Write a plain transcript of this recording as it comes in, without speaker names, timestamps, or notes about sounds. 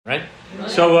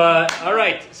So, all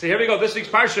right. So here we go. This week's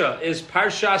parsha is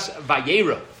Parshas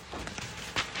Vayera.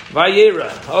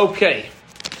 Vayera. Okay.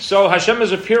 So Hashem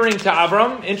is appearing to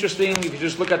Avram. Interesting. If you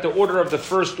just look at the order of the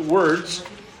first words,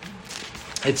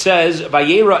 it says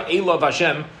Vayera Elav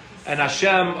Hashem, and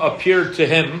Hashem appeared to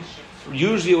him.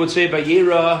 Usually it would say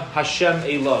Vayera Hashem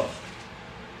Elav.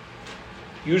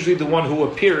 Usually the one who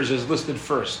appears is listed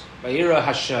first. Vayera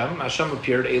Hashem, Hashem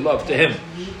appeared Elav to him.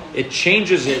 It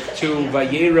changes it to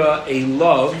Vayera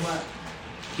Elav,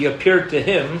 he appeared to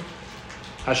him,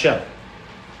 Hashem.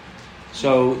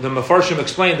 So the Mefarshim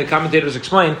explain, the commentators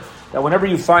explain, that whenever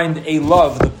you find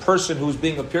Elav, the person who's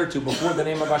being appeared to before the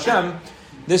name of Hashem,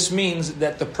 this means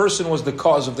that the person was the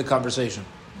cause of the conversation.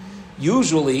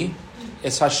 Usually,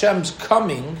 it's Hashem's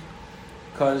coming,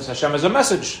 because Hashem has a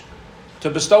message to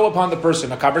bestow upon the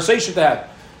person, a conversation to have.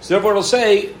 So therefore it'll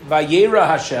say, Vayera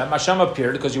Hashem, Hashem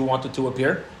appeared because you wanted to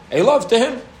appear, Elav to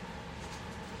him.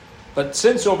 But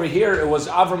since over here it was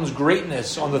Avram's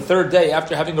greatness on the third day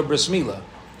after having a bris milah,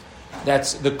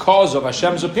 that's the cause of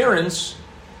Hashem's appearance,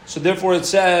 so therefore it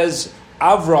says,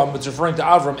 Avram, it's referring to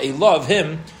Avram, Elav,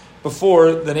 him,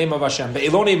 before the name of Hashem.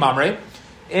 Be'elonei Mamre,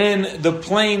 in the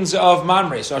plains of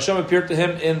Mamre. So Hashem appeared to him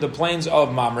in the plains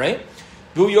of Mamre.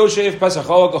 And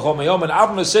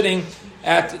Avram is sitting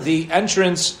at the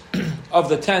entrance of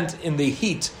the tent in the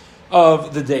heat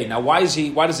of the day. Now, why does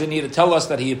it need to tell us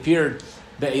that he appeared,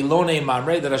 the Elonei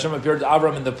Mamre, that Hashem appeared to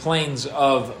Avram in the plains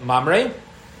of Mamre?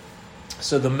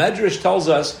 So the Medrash tells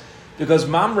us because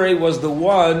Mamre was the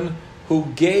one who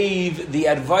gave the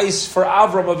advice for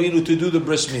Avram Avinu to do the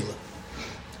bris milah.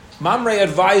 Mamre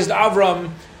advised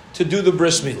Avram to do the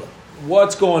bris milah.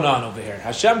 What's going on over here?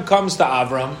 Hashem comes to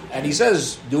Avram and he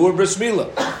says, do a bris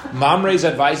milah. Mamre is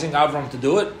advising Avram to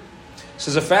do it. This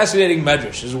is a fascinating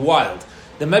medrash. It's wild.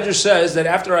 The medrash says that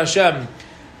after Hashem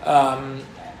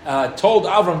told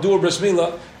Avram, do a bris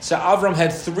milah, so Avram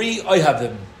had three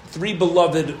oyhavim, three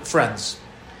beloved friends.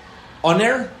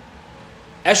 Oner,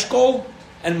 Eshkol,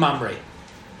 and Mamre.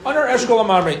 Oner, Eshkol, and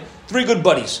Mamre. Three good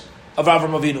buddies of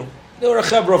Avram Avinu. They were a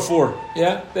chevra of four.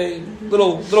 Yeah? They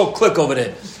little clique over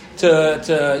there.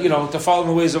 To follow in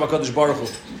the ways of HaKadosh Baruch Hu.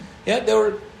 Yeah, they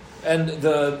were, and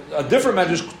a different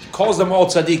medrash calls them all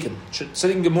tzaddikim,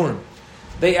 tzaddikim gemurim.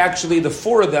 They actually, the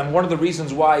four of them, one of the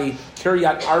reasons why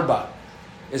Kiryat Arba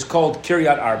is called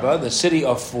Kiryat Arba, the city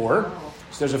of four.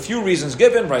 So there's a few reasons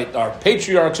given, right? Our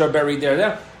patriarchs are buried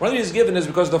there. One of the reasons given is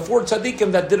because the four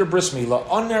tzaddikim that did a bris milah,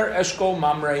 Oner, Eshkol,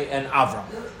 Mamre, and Avram.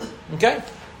 Okay?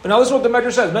 But now listen what the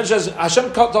medrash says. The medrash says,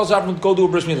 Hashem tells Avram to go do a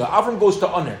bris milah. Avram goes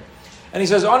to Oner. And he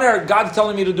says, Oner, God's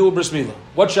telling me to do a bris milah.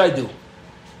 What should I do?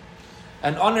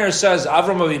 And Oner says,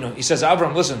 Avram Avinu, he says,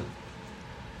 Avram, listen,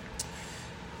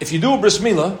 if you do a bris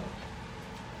milah,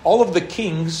 all of the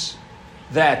kings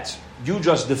that you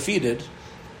just defeated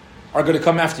are going to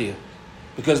come after you.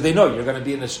 Because they know you're going to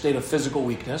be in a state of physical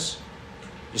weakness.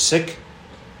 You're sick.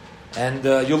 And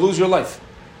you'll lose your life.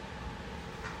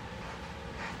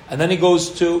 And then he goes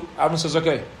to, Avram says,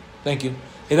 okay, thank you.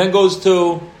 He then goes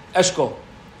to Eshkol.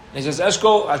 And he says,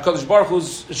 Eshkol, HaKadosh Baruch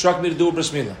Hu's instructed me to do a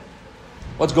bris milah.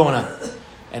 What's going on?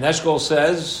 And Eshkol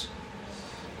says,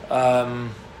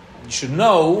 you should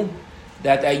know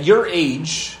that at your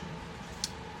age,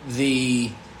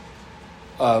 the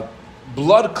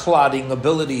blood clotting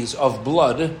abilities of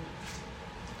blood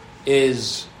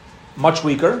is much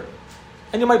weaker,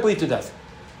 and you might bleed to death.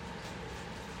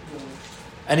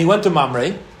 And he went to Mamre,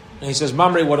 and he says,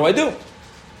 Mamre, what do I do?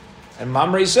 And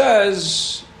Mamre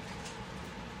says,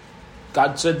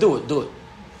 God said, do it.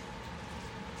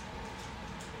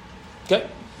 Okay?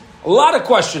 A lot of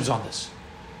questions on this.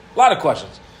 A lot of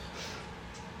questions.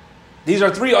 These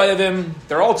are three oyavim.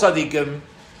 They're all tzaddikim.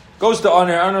 Goes to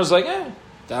Oner. Oner's like,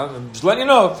 I'm just letting you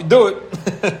know if you do it.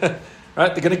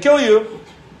 Right? They're going to kill you.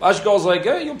 Ashkol's like,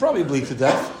 you'll probably bleed to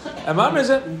death. And Mamre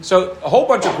said, so a whole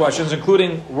bunch of questions,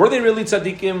 including, were they really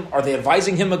tzaddikim? Are they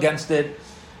advising him against it?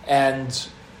 And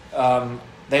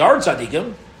they are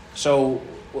tzaddikim. So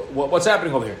what's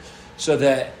happening over here? So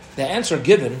the answer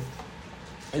given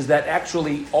is that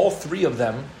actually all three of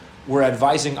them were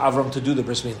advising Avram to do the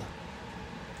bris milah.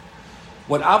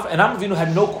 And Avram Avinu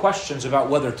had no questions about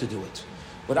whether to do it.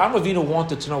 What Avram Avinu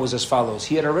wanted to know was as follows.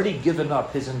 He had already given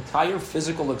up his entire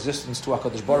physical existence to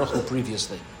HaKadosh Baruch Hu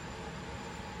previously.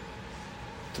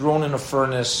 Thrown in a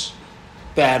furnace,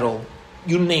 battle,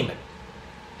 you name it.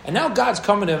 And now God's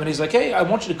coming to him and he's like, hey, I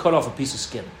want you to cut off a piece of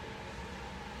skin.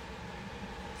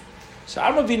 So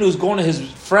Avram Avinu is going to his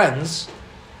friends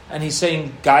and he's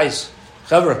saying, guys,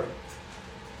 Chavra,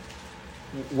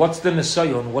 what's the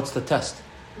nisayon? What's the test?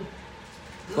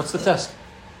 What's the test?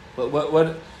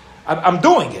 What I'm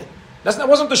doing it. That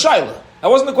wasn't the shaila. That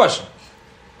wasn't the question.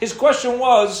 His question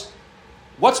was,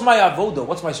 what's my avoda?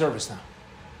 What's my service now?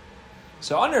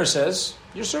 So Aner says,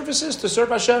 your service is to serve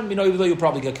Hashem, even though you'll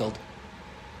probably get killed.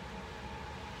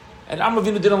 And Avram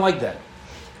Avinu didn't like that.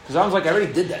 Because I was like, I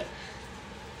already did that.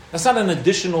 That's not an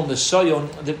additional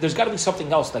nisayon. There's got to be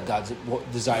something else that God's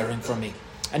desiring from me.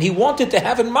 And he wanted to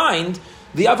have in mind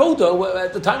the avoda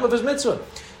at the time of his mitzvah.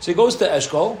 So he goes to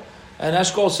Eshkol, and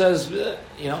Eshkol says,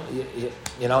 you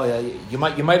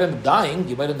might end up dying,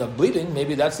 you might end up bleeding.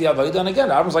 Maybe that's the avoda. And again,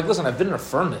 Avram's like, listen, I've been in a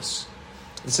furnace.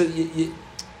 So you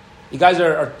guys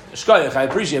are shkoyach, I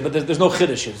appreciate it, but there's no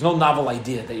chiddush, there's no novel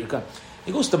idea that you're going.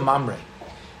 He goes to Mamre,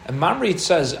 and Mamre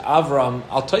says, Avram,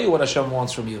 I'll tell you what Hashem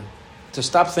wants from you. To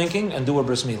stop thinking and do a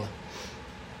bris milah.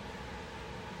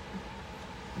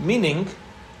 Meaning,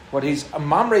 what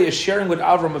Mamre is sharing with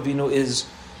Avram Avinu is,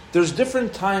 there's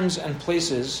different times and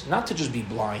places, not to just be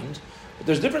blind, but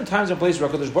there's different times and places where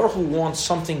HaKadosh Baruch Hu wants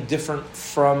something different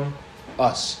from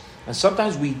us. And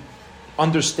sometimes we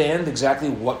understand exactly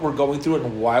what we're going through it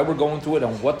and why we're going through it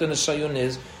and what the Nisayun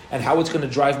is and how it's going to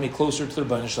drive me closer to the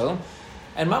Rebbeinu Shalom.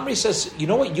 And Mamre says, you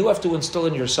know what you have to instill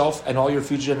in yourself and all your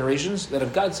future generations? That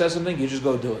if God says something, you just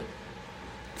go do it.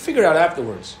 Figure it out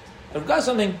afterwards. If God says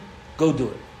something, go do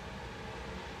it.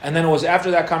 And then it was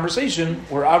after that conversation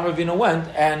where Avram Avinu went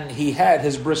and he had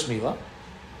his bris milah.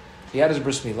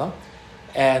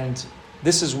 And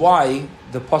this is why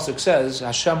the pasuk says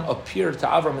Hashem appeared to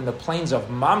Avram in the plains of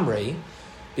Mamre,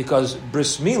 because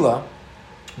bris milah,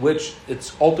 which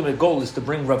its ultimate goal is to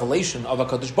bring revelation of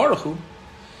HaKadosh Baruch Hu,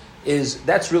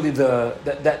 that's really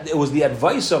it was the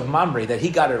advice of Mamre that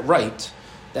he got it right,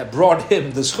 that brought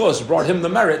him the schus, brought him the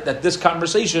merit that this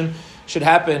conversation should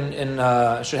happen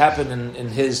in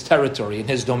his territory, in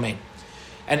his domain.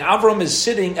 And Avram is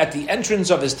sitting at the entrance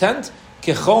of his tent,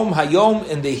 kechom hayom,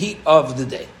 in the heat of the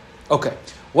day. Okay,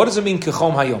 what does it mean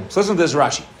kechom hayom? So listen to this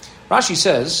Rashi. Rashi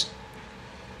says,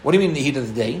 what do you mean the heat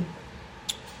of the day?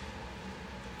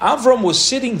 Avram was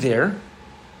sitting there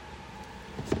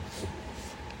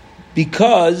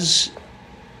because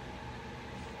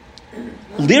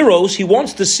Liros, he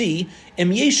wants to see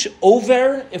Em yesh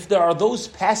over, if there are those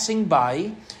passing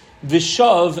by,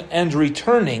 Vishav, and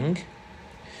returning,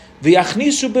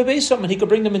 V'yachnisu bebeisam, and he could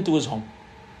bring them into his home.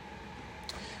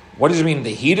 What does it mean?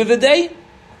 The heat of the day?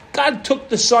 God took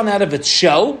the sun out of its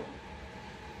shell,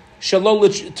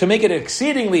 to make it an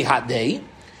exceedingly hot day,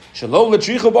 so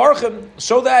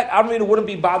that Avram wouldn't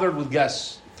be bothered with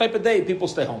guests. Type of day, people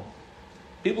stay home.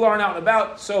 People aren't out and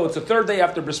about, so it's the third day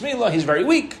after Bris Milah, he's very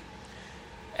weak.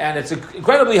 And it's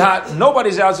incredibly hot.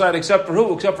 Nobody's outside except for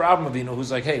who? Except for Avram Avinu,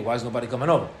 who's like, hey, why is nobody coming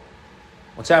over?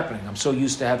 What's happening? I'm so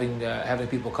used to having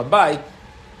people come by.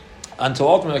 Until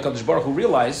ultimately, HaKadosh Baruch Hu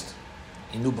realized,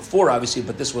 he knew before, obviously,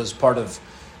 but this was part of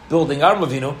building Avram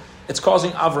Avinu, it's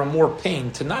causing Avram more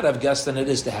pain to not have guests than it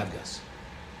is to have guests.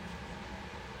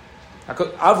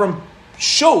 Avram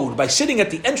showed by sitting at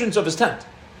the entrance of his tent,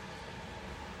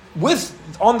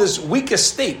 on this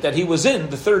weakest state that he was in,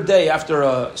 the third day after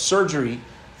a surgery,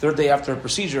 third day after a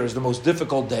procedure is the most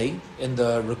difficult day in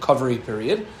the recovery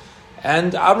period.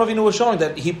 And Avram Avinu was showing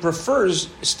that he prefers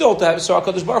still to have, so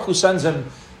HaKadosh Baruch Hu sends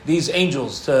him these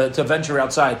angels to venture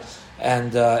outside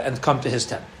and come to his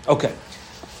tent. Okay,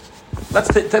 let's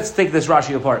take this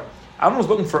Rashi apart. Avram was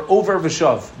looking for over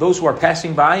v'shav, those who are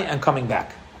passing by and coming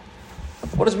back.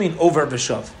 What does it mean over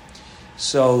v'shav?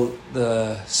 So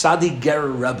the Sadi Ger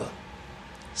Rebbe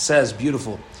says,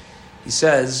 beautiful. He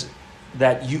says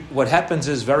that what happens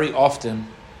is very often,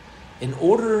 in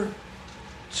order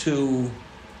to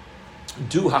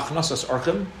do Hachnasas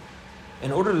Archim,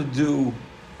 in order to do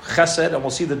Chesed, and we'll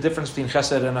see the difference between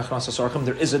Chesed and Hachnasas Archim,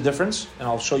 there is a difference, and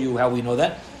I'll show you how we know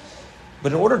that.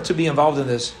 But in order to be involved in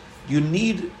this, you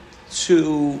need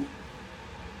to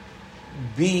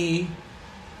be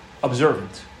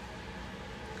observant.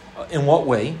 In what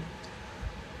way?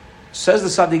 Says the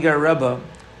Sadi Ger Rebbe,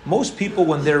 most people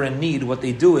when they're in need, what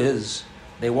they do is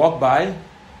they walk by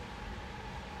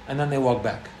and then they walk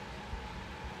back.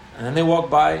 And then they walk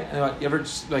by and you ever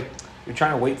just, you're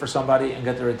trying to wait for somebody and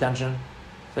get their attention.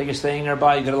 It's like you're staying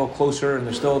nearby, you get a little closer and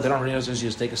they don't realize this, you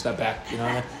just take a step back,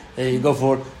 There you go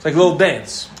for it. It's like a little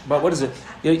dance. But what is it?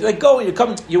 You go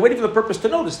and you're waiting for the purpose to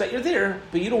notice that you're there,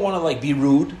 but you don't want to be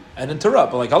rude and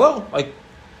interrupt. But hello,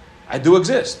 I do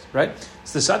exist, right?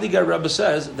 So the Sadi Ger Rebbe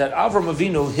says that Avram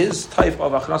Avinu, his type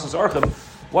of Achnasas Archim,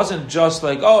 wasn't just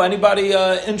anybody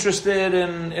interested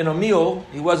in a meal.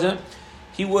 He wasn't.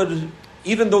 He would,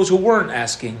 even those who weren't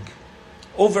asking,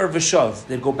 over v'shav,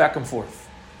 they'd go back and forth.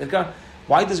 They'd go,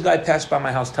 why this guy passed by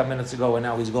my house 10 minutes ago and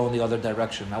now he's going the other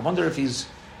direction? I wonder if he's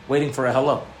waiting for a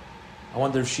hello. I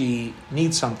wonder if she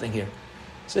needs something here.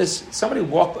 says somebody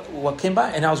came by,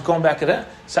 and I was going back at that.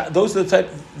 So those are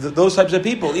those types of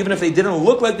people, even if they didn't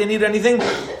look like they needed anything,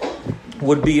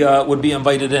 would be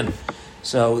invited in.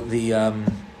 So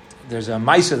there's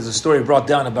a story brought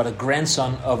down about a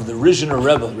grandson of the Rizhiner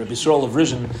Rebbe, Rabbi Yisrael of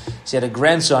Rizhin. He had a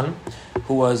grandson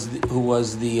who was the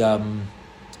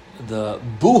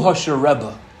Buhasher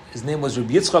Rebbe. His name was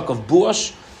Rabbi Yitzchak of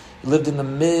Buash. He lived in the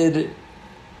mid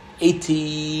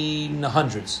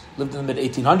 1800s.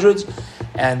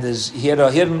 And he had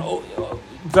an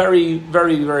very,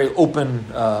 very, very open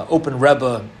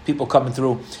Rebbe. People coming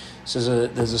through. So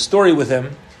there's a story with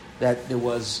him that there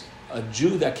was a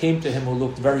Jew that came to him who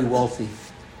looked very wealthy,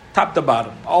 top to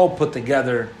bottom, all put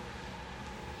together,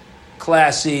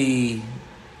 classy,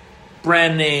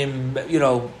 brand name,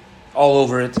 all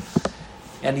over it.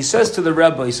 And he says to the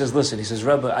Rebbe, listen,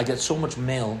 Rebbe, I get so much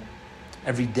mail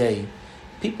every day.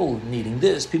 People needing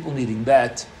this, people needing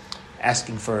that,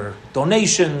 asking for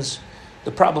donations.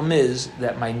 The problem is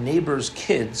that my neighbor's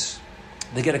kids,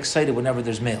 they get excited whenever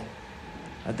there's mail.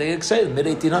 They get excited,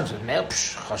 mid-1800s, mail,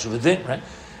 right?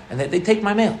 And they take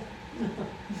my mail.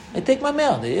 They take my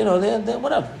mail. They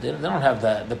whatever. They don't have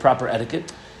the proper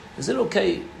etiquette. Is it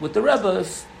okay with the Rebbe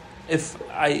if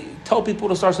I tell people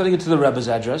to start sending it to the Rebbe's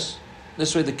address?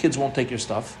 This way the kids won't take your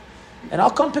stuff, and I'll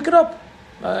come pick it up.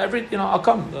 I'll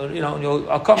come.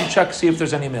 I'll come and check, see if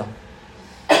there's any mail.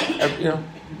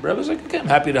 Rebbe's like, okay, I'm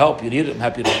happy to help. You need it. I'm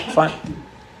happy to help. Fine.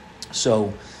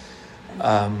 So,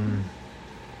 a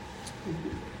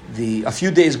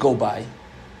few days go by,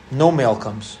 no mail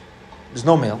comes. There's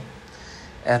no mail,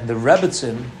 and the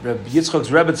Rebbetzin, Rabbi Yitzchak's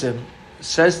Rebbetzin,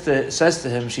 says to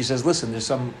him, she says, listen, there's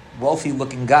some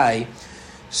wealthy-looking guy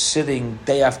sitting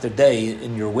day after day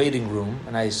in your waiting room,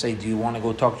 and I say, do you want to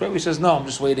go talk to him? He says, no, I'm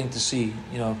just waiting to see,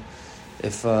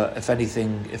 if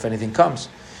anything comes.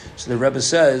 So the Rebbe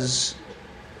says,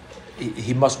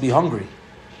 he must be hungry.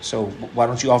 So why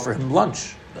don't you offer him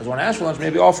lunch? Doesn't want to ask for lunch,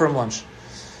 maybe offer him lunch.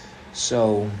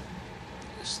 So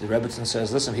the Rebbetzin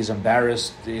says, listen, he's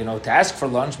embarrassed, to ask for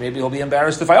lunch. Maybe he'll be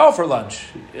embarrassed if I offer lunch,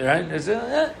 right?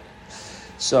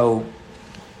 So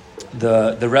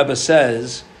the Rebbe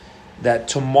says that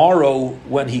tomorrow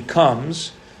when he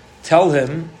comes, tell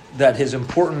him that his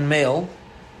important mail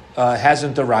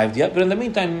hasn't arrived yet, but in the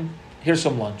meantime, here's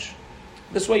some lunch.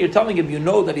 This way you're telling him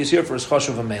that he's here for his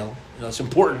chashuva mail. It's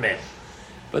important mail.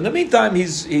 But in the meantime,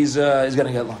 he's going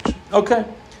to get lunch. Okay.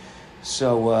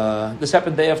 So this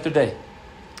happened day after day.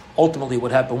 Ultimately,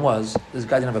 what happened was, this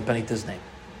guy didn't have a penny to his name.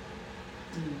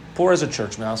 Poor as a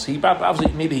church mouse. He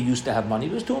obviously, maybe he used to have money.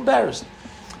 He was too embarrassed.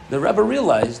 The Rebbe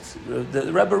realized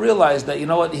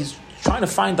that, he's trying to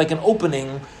find like an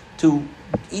opening to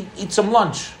eat some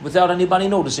lunch without anybody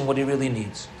noticing what he really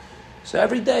needs. So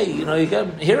every day, you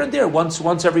get here and there,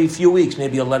 once every few weeks,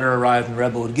 maybe a letter arrived and the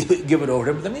Rebbe would give it over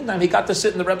to him. But in the meantime, he got to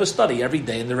sit in the Rebbe's study every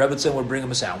day, and the Rebbe would bring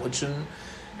him a sandwich and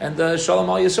Shalom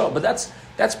Al Yisrael. But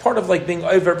that's part of like being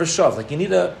Oiver V'Shav. Like you need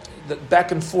the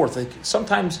back and forth. Like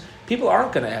sometimes people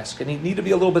aren't going to ask, and you need to be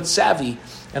a little bit savvy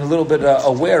and a little bit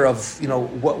aware of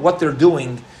what they're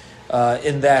doing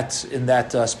in that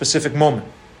specific moment.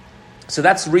 So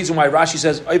that's the reason why Rashi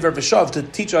says Oiver V'Shav, to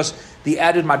teach us the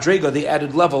added madrega, the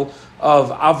added level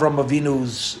of Avram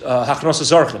Avinu's Hachnos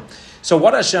Zarchim. So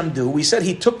what Hashem do? We said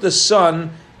He took the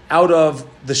sun out of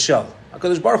the shell.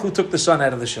 HaKadosh Baruch Hu took the sun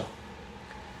out of the shell.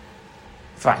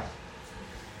 Fine.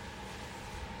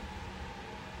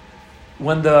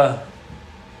 When the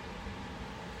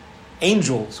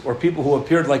angels or people who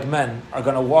appeared like men are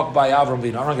going to walk by Avram Avinu,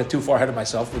 I don't want to get too far ahead of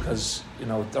myself because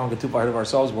don't get too far ahead of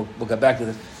ourselves. We'll get back to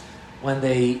this. When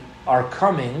they are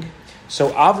coming,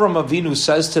 so Avram Avinu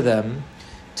says to them,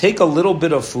 take a little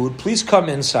bit of food, please come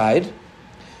inside.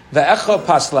 Ve'echa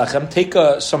pas lechem, take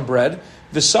some bread.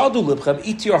 V'sadu libchem,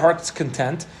 eat to your heart's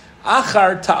content.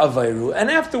 Achar ta'avayru,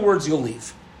 and afterwards you'll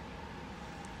leave.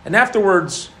 And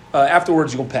afterwards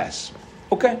you'll pass.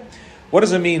 Okay, what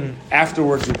does it mean?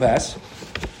 Afterwards you'll pass.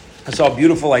 I saw a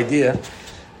beautiful idea,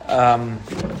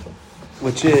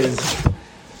 which is.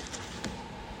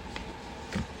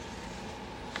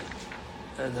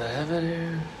 Do I have it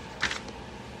here?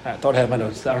 I thought I had my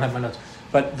notes. I don't have my notes.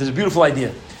 But there's a beautiful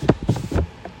idea.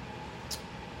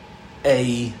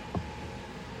 A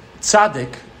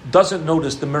tzaddik doesn't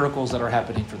notice the miracles that are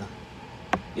happening for them.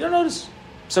 You don't notice.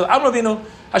 So Avram Avinu,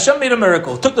 Hashem made a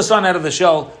miracle, took the sun out of the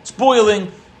shell, it's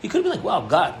boiling. He could be like, wow,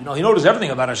 God, he knows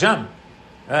everything about Hashem.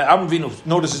 Avram Avinu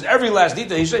notices every last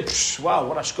detail. He says, wow,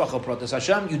 what hashgacha pratis.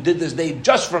 Hashem, you did this day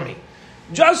just for me.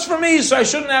 Just for me, so I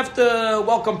shouldn't have to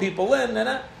welcome people in.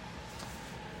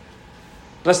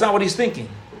 That's not what he's thinking.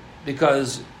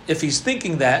 Because if he's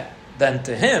thinking that, then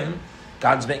to him,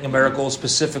 God's making a miracle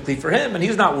specifically for him, and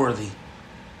he's not worthy.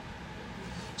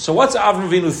 So what's Avram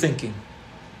Avinu thinking?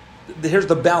 Here's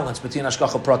the balance between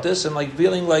Hashgacha Pratis and like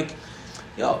feeling like,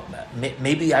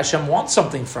 maybe Hashem wants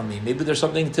something from me. Maybe there's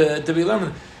something to be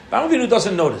learned. But Avram Avinu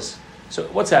doesn't notice. So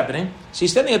what's happening? So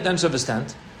he's standing at the entrance of his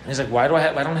tent, and he's like, I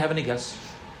don't have any guests.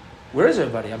 Where is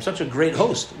everybody? I'm such a great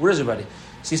host. Where is everybody?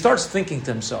 So he starts thinking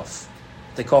to himself.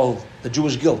 They call the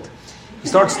Jewish guilt. He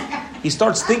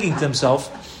starts thinking to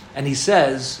himself, and he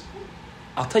says,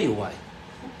 I'll tell you why.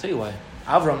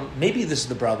 Avram, maybe this is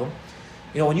the problem.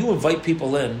 When you invite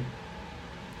people in,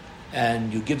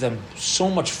 and you give them so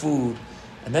much food,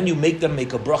 and then you make them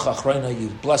make a bracha achrayna, you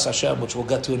bless Hashem, which we'll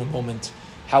get to in a moment,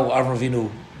 how Avram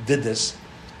Avinu did this.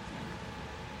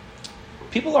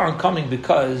 People aren't coming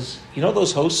because,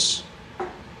 those hosts,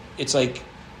 it's like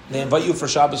they invite you for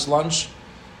Shabbos lunch.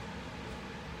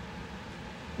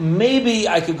 Maybe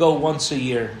I could go once a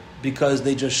year because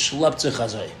they just schlep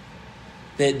tzechazay.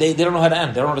 They don't know how to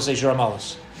end. They don't know how to say Shira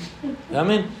Malas. You know what I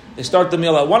mean? They start the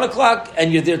meal at 1 o'clock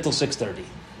and you're there till 6:30.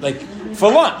 Like,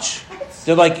 for lunch.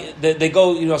 They're like, they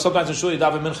go, sometimes in Shul,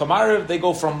 Daven Mincha Ma'ariv, they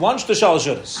go from lunch to Shalosh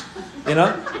Shudas.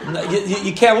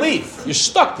 You can't leave. You're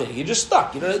stuck there. You're just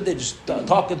stuck. They just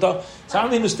talk and talk. So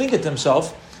I was thinking to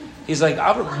himself, he's like,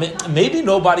 maybe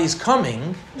nobody's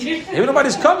coming. Maybe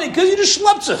nobody's coming because you just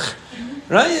schlepzich.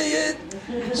 Right?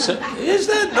 So is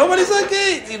that nobody's like,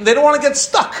 hey, they don't want to get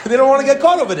stuck. They don't want to get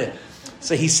caught over there.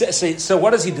 So he says, so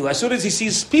what does he do? As soon as he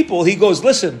sees people, he goes,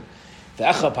 listen,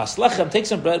 take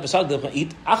some bread,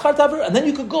 eat, and then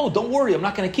you could go. Don't worry, I'm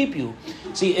not going to keep you.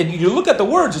 See, and you look at the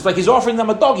words, it's like he's offering them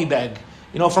a doggy bag,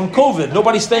 from COVID.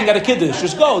 Nobody's staying at a kiddush.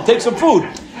 Just go, take some food.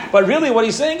 But really, what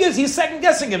he's saying is he's second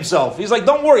guessing himself. He's like,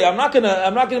 don't worry, I'm not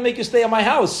gonna make you stay at my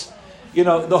house,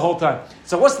 the whole time.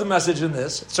 So what's the message in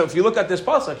this? So if you look at this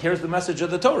pasuk, here's the message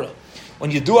of the Torah. When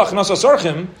you do achnas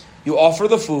asorchim, you offer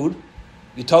the food.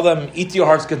 You tell them, eat to your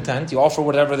heart's content. You offer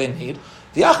whatever they need.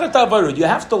 The Achat Avarud, you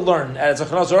have to learn as a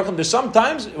Chanas Orchim. There's some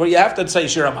times where you have to say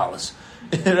Shira Malas,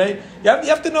 right? You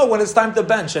have to know when it's time to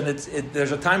bench, and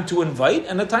there's a time to invite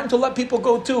and a time to let people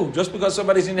go too. Just because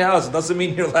somebody's in your house, it doesn't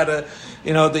mean you're allowed to,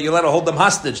 that you're allowed to hold them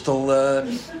hostage till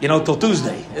till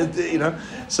Tuesday.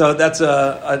 So that's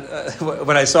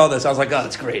when I saw this, I was like, oh,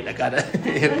 it's great. I got it.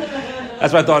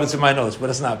 That's why I thought it's in my notes, but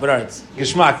it's not. But all right,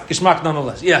 Geshmak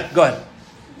nonetheless. Yeah, go ahead.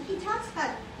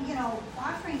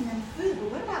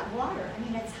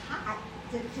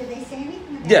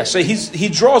 Yeah, so he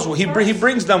draws. He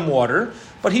brings them water,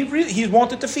 but he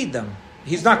wanted to feed them.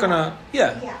 He's not gonna.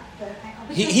 Yeah.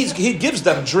 He gives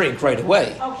them drink right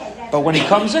away. Okay, but when he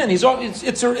comes in,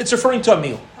 it's referring to a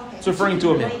meal. Okay. It's referring to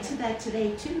a meal. Relate to that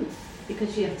today too,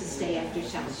 because you have to stay after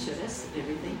Shalosh Shudas and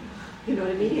everything. You know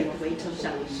what I mean? You have to wait till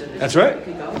Shalosh Shudas. That's right.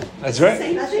 You go. That's right.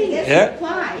 Same thing.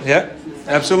 Yeah. Yeah.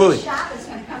 Absolutely.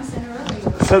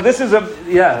 So this is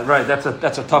right. That's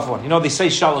a tough one. They say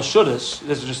Shalosh Shudas.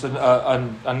 This is just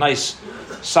a nice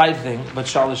side thing, but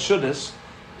Shalosh Shudas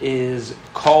is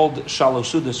called Shalosh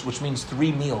Shudas, which means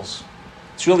 3 meals.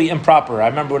 It's really improper. I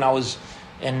remember when I was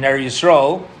in Ner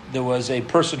Yisrael, there was a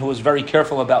person who was very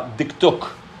careful about diktuk.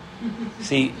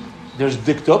 See, there's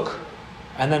diktuk,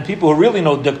 and then people who really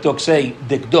know diktuk say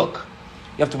dikduk.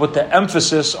 You have to put the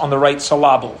emphasis on the right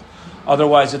syllable,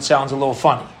 otherwise it sounds a little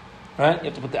funny. Right? You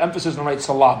have to put the emphasis on the right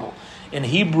syllable. In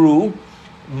Hebrew,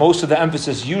 most of the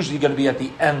emphasis usually going to be at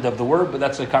the end of the word, but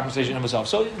that's a conversation in itself.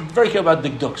 So very careful about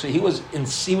dikduk. So he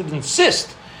would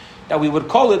insist that we would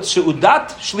call it Seudat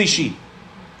Shlishi.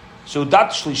 Seudat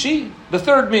Shlishi, the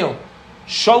 3rd meal.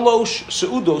 Shalosh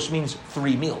Seudos means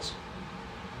 3 meals.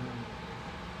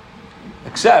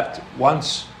 Except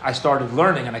once I started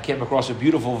learning and I came across a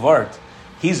beautiful vart,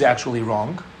 he's actually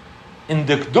wrong. In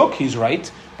dikduk, he's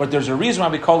right. But there's a reason why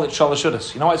we call it Shalosh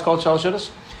Shudas. You know why it's called Shalosh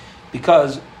Shudas?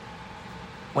 Because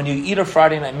when you eat a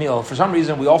Friday night meal, for some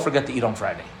reason we all forget to eat on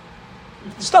Friday.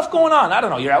 Stuff going on. I don't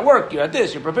know. You're at work, you're at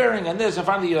this, you're preparing and this, and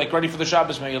finally you're like ready for the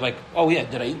Shabbos meal. You're like, oh yeah,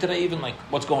 did I eat today even? Like,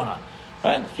 what's going on?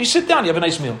 Right? You sit down, you have a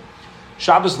nice meal.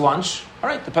 Shabbos lunch, all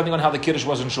right, depending on how the kiddush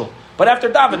was in shul. But after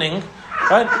davening,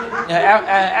 right?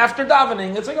 After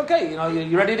davening, it's like, okay,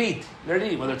 you're ready to eat. You're ready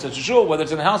to eat. Whether it's at shul, whether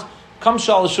it's in the house. Come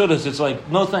Shalosh Shudas, it's like,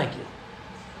 no thank you.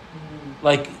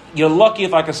 Like, you're lucky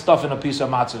if I can stuff in a piece of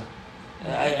matzah.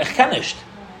 Chenished.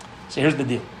 So here's the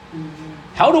deal.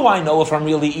 How do I know if I'm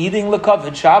really eating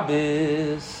lekavod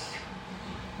Shabbos,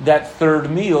 that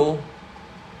 3rd meal,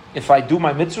 if I do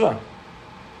my mitzvah,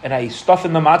 and I stuff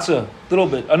in the matzah a little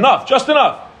bit, just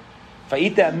enough. If I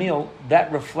eat that meal,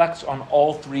 that reflects on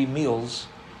all 3 meals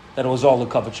that it was all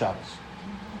lekavod Shabbos.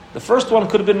 The first one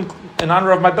could have been in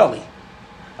honor of my belly.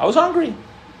 I was hungry.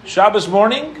 Shabbos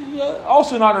morning,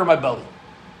 also in honor of my belly.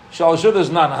 Shalashud is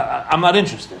none. I'm not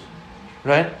interested.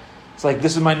 Right? It's like,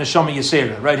 this is my Neshama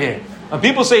Yisera, right here. When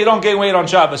people say you don't gain weight on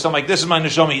Shabbos, I'm like, this is my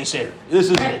Neshama Yisera. This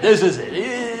is it. This is it.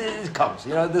 It comes.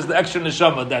 This is the extra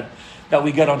Neshama that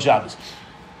we get on Shabbos.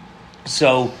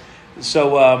 So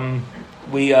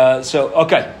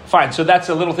okay, fine. So that's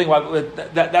a little thing.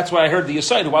 That's why I heard the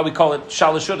Yisayid, why we call it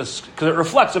Shalashudas, because it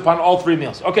reflects upon all three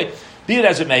meals. Okay, be it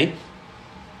as it may,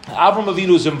 Avram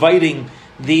Avinu is inviting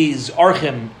these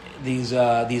archim,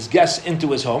 these guests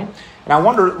into his home, and I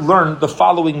want to learn the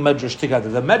following medrash together.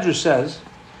 The medrash says,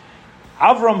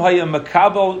 Avram haya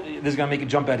makabel. This is going to make you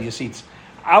jump out of your seats.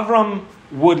 Avram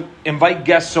would invite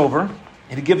guests over,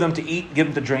 and he'd give them to eat, give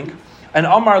them to drink, and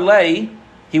Amar Lei,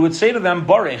 he would say to them,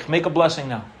 Barech, make a blessing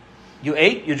now. You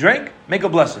ate, you drank, make a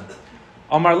blessing.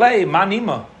 Amar Lei,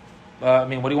 manima. What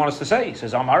do you want us to say? He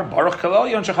says, Amar, Baruch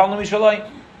Kalel Yon Shechalnu Mishalai.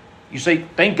 You say,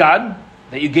 thank God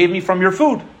that you gave me from your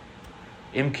food.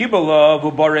 Im Kibala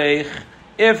Barech.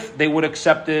 If they would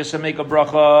accept this and make a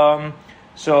bracha,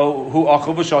 so hu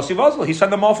achav v'shasi vazal, he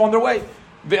sent them off on their way.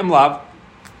 V'imlav.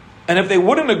 And if they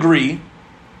wouldn't agree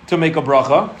to make a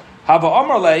bracha, Hava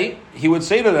Amar Lei, he would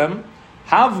say to them,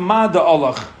 Hav ma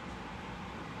da'alach.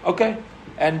 Okay.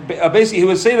 And basically he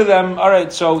would say to them, all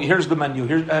right, so here's the menu,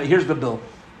 here's the bill.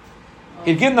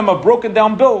 He'd give them a broken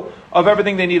down bill of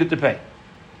everything they needed to pay.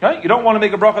 Right? You don't want to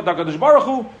make a bracha HaKadosh Baruch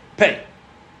Hu, pay.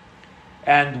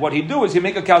 And what he'd do is he'd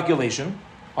make a calculation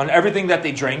on everything that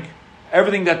they drank,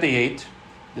 everything that they ate.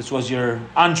 This was your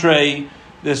entree,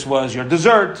 this was your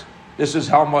dessert, this is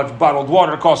how much bottled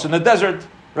water costs in the desert,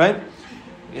 right?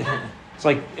 It's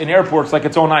like in airports, like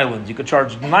its own island. You could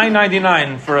charge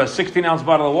 $9.99 for a 16-ounce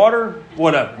bottle of water,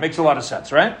 whatever. Makes a lot of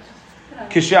sense, right?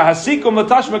 And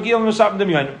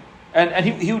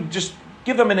he would just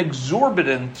give them an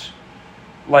exorbitant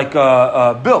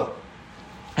bill.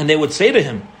 And they would say to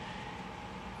him,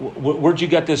 where'd you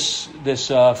get this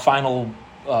final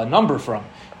number from?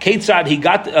 Ketzad, he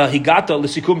got the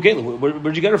Lisikum Kela.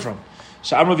 Where'd you get it from?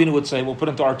 So Avram Avinu would say, we'll put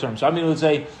it into our terms. So Avram Avinu would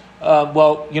say, you're out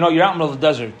in the middle of the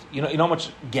desert. You know how much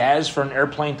gas for an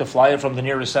airplane to fly it from the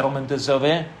nearest settlement to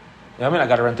Sylvain? I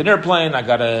got to rent an airplane, I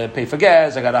got to pay for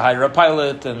gas, I got to hire a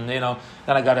pilot, and then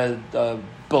I got to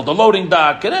build a loading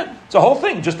dock, and it's a whole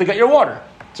thing just to get your water.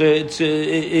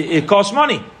 It costs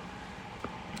money.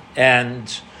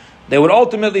 And they would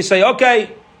ultimately say,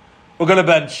 okay, we're going to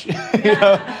bench.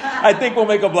 I think we'll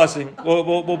make a blessing.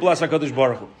 We'll bless HaKadosh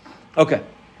Baruch Hu. Okay.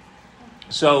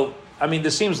 So,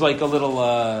 this seems like a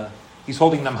little, he's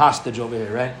holding them hostage over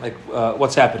here, right? Like,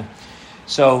 what's happening?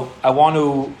 So, I want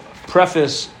to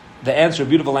preface the answer,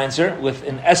 beautiful answer, with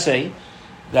an essay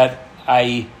that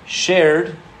I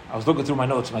shared. I was looking through my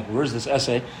notes, I'm like, where's this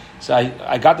essay? So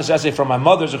I got this essay from my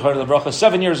mother, Zechariah Lebracha,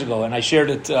 7 years ago, and I shared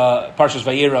it, Parshas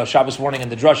Vayera, Shabbos morning in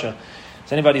the drasha.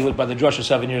 Is anybody who was by the drasha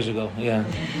 7 years ago? Yeah.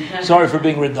 Sorry for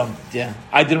being redundant. Yeah.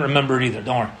 I didn't remember it either,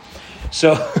 don't worry.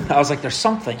 So I was like, there's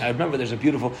something. I remember there's a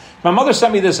beautiful... My mother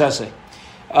sent me this essay.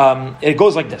 It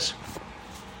goes like this.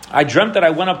 I dreamt that I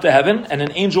went up to heaven and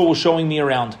an angel was showing me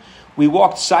around. We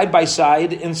walked side by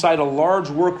side inside a large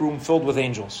workroom filled with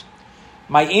angels.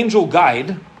 My angel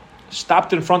guide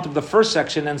stopped in front of the first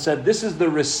section and said, this is the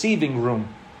receiving room.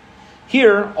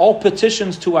 Here, all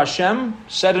petitions to Hashem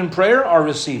said in prayer are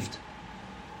received.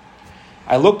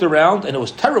 I looked around and it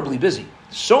was terribly busy.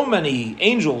 So many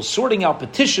angels sorting out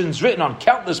petitions written on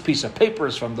countless pieces of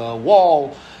papers from the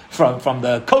wall, from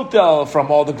the kotel,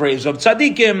 from all the graves of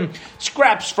tzaddikim,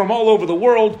 scraps from all over the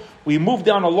world. We moved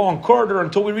down a long corridor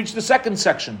until we reached the second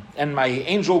section. And my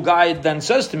angel guide then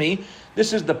says to me,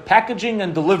 this is the packaging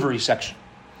and delivery section.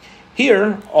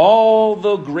 Here, all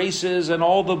the graces and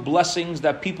all the blessings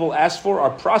that people ask for are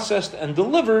processed and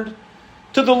delivered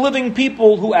to the living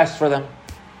people who asked for them.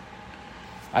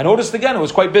 I noticed again, it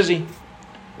was quite busy.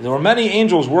 There were many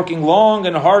angels working long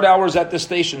and hard hours at the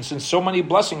station since so many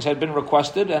blessings had been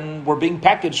requested and were being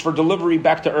packaged for delivery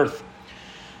back to earth.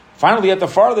 Finally, at the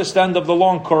farthest end of the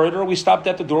long corridor, we stopped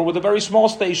at the door with a very small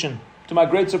station. To my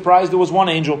great surprise, there was one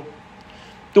angel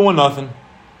doing nothing,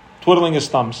 twiddling his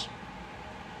thumbs.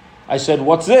 I said,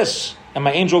 what's this? And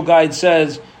my angel guide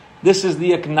says, this is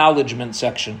the acknowledgement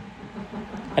section.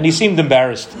 And he seemed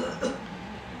embarrassed.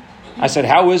 I said,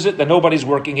 how is it that nobody's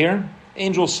working here?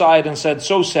 Angel sighed and said,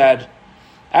 so sad.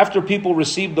 After people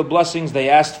receive the blessings they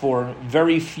asked for,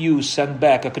 very few send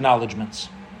back acknowledgements.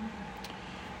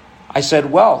 I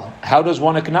said, well, how does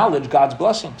one acknowledge God's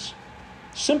blessings?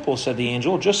 Simple, said the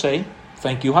angel. Just say,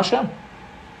 thank you, Hashem.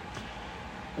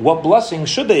 What blessings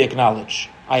should they acknowledge?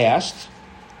 I asked.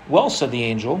 Well, said the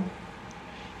angel,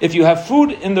 if you have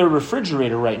food in the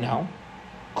refrigerator right now,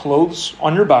 clothes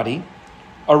on your body,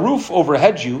 a roof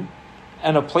overhead you,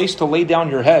 and a place to lay down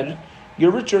your head,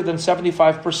 you're richer than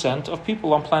 75% of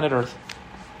people on planet Earth.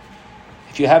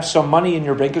 If you have some money in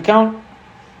your bank account,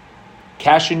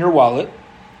 cash in your wallet,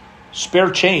 spare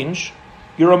change,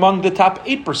 you're among the top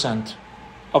 8%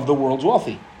 of the world's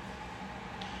wealthy.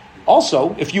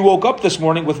 Also, if you woke up this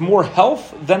morning with more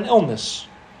health than illness,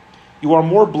 you are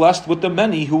more blessed with the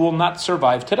many who will not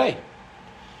survive today.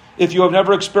 If you have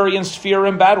never experienced fear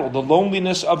in battle, the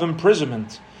loneliness of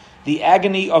imprisonment, the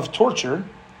agony of torture,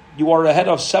 you are ahead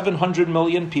of 700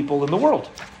 million people in the world.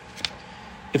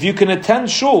 If you can attend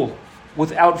shul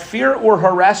without fear or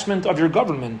harassment of your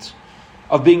government,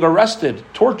 of being arrested,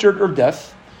 tortured, or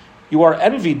death, you are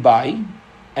envied by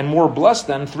and more blessed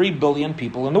than 3 billion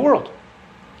people in the world.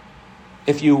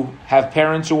 If you have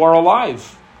parents who are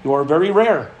alive, you are very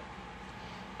rare.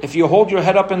 If you hold your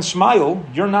head up and smile,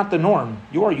 you're not the norm.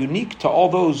 You are unique to all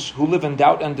those who live in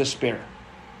doubt and despair.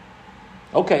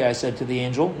 Okay, I said to the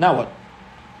angel, now what?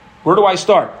 Where do I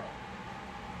start?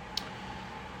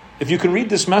 If you can read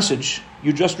this message,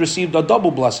 you just received a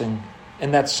double blessing,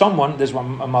 and that someone, this is what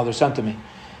my mother sent to me,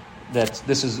 that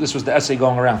this was the essay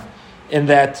going around, in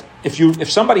that if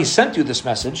somebody sent you this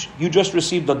message, you just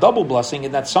received a double blessing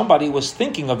in that somebody was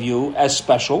thinking of you as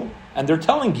special, and they're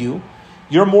telling you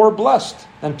you're more blessed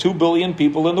than 2 billion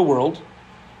people in the world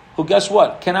who, guess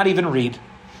what, cannot even read.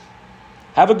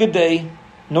 Have a good day,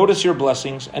 notice your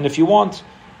blessings, and if you want,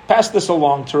 pass this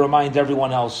along to remind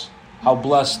everyone else how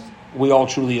blessed we all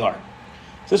truly are.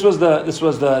 This was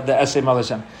the essay Mother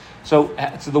sent. So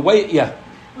the way, yeah.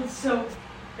 Well, so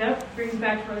that brings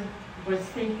back to what I was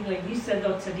thinking, like you said,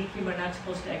 though, tzaddikim are not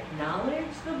supposed to acknowledge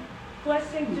the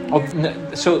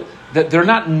blessing. So they're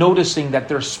not noticing that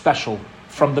they're special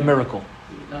from the miracle.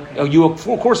 Okay. You of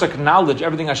course acknowledge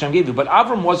everything Hashem gave you, but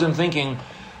Avram wasn't thinking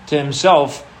to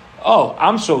himself, "Oh,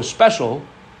 I'm so special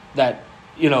that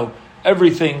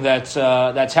everything that's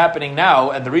happening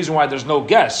now, and the reason why there's no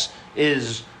guess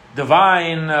is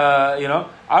divine."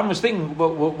 I'm just thinking,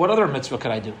 what other mitzvah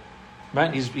could I do?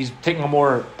 Right? He's taking a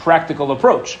more practical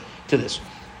approach to this.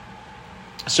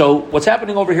 So what's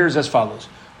happening over here is as follows.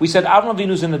 We said Avram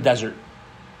Avinu's in the desert.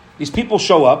 These people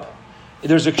show up.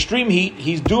 There's extreme heat.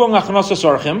 He's doing achnas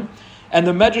asarchim, and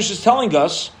the Medrash is telling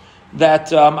us that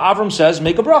Avram says,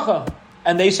 make a bracha.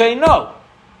 And they say, no,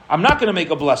 I'm not going to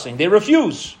make a blessing. They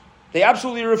refuse. They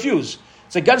absolutely refuse.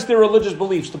 It's against their religious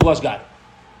beliefs to bless God.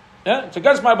 Yeah, it's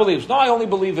against my beliefs. No, I only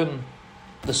believe in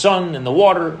the sun and the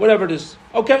water, whatever it is.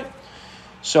 Okay.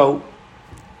 So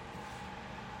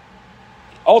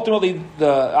ultimately,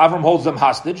 Avram holds them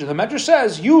hostage, and the Medrash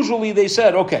says, usually they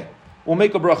said, okay, we'll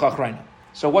make a bracha achrayna.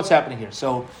 So what's happening here?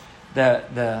 So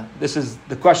this is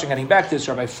the question getting back to this.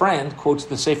 Rabbi Frand quotes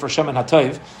the Sefer Shemen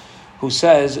HaTov, who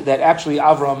says that actually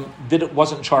Avram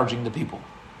wasn't charging the people.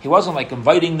 He wasn't like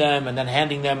inviting them and then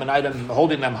handing them an item,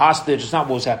 holding them hostage. It's not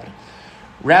what was happening.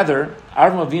 Rather,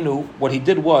 Avram Avinu, what he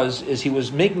did is he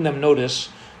was making them notice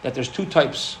that there's two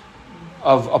types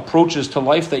of approaches to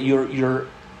life that you're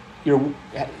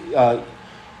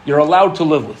allowed to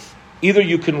live with. Either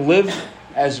you can live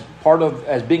as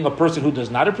being a person who does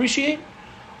not appreciate,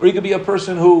 or you could be a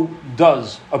person who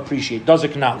does appreciate, does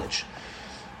acknowledge.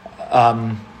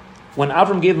 When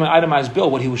Avram gave them an itemized bill,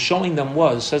 what he was showing them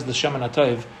was, says the Shemen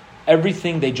HaTov,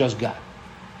 everything they just got.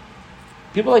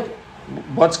 People are like,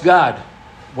 what's God?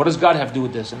 What does God have to do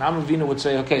with this? And Avram Avinu would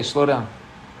say, okay, slow down.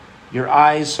 Your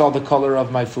eyes saw the color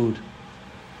of my food.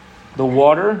 The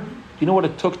water, do you know what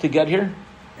it took to get here?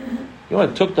 You know what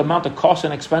it took, the amount of costs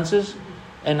and expenses?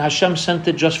 And Hashem sent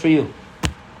it just for you.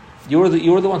 You were the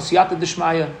one, Siyata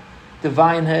Dishmaya,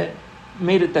 divine head,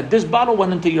 made it that this bottle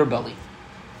went into your belly.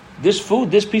 This food,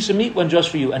 this piece of meat went just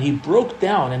for you. And he broke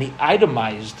down and he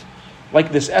itemized,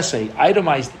 like this essay,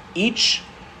 itemized each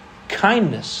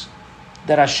kindness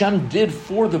that Hashem did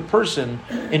for the person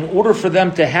in order for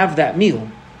them to have that meal.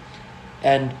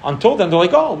 And until then, they're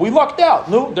like, oh, we lucked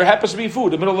out. No, there happens to be food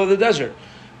in the middle of the desert.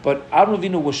 But Avram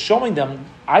Avinu was showing them,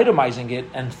 itemizing it,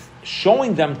 and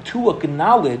showing them to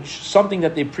acknowledge something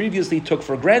that they previously took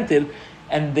for granted,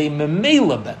 and they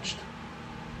memela benched.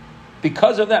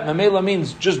 Because of that, memela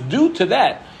means just due to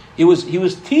that, he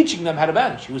was teaching them how to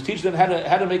bench. He was teaching them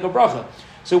how to make a bracha.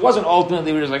 So it wasn't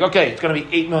ultimately, we were just like, okay, it's going to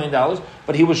be $8 million,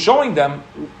 but he was showing them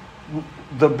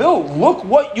the bill. Look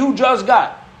what you just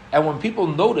got. And when people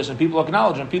notice and people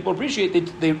acknowledge and people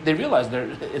appreciate, they realize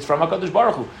it's from HaKadosh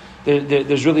Baruch Hu.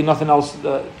 There's really nothing else.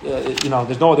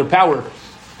 There's no other power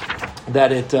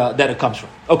that it comes from.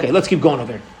 Okay, let's keep going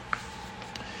over here.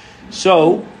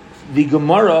 So the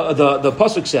Gemara, the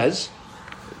pasuk says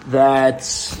that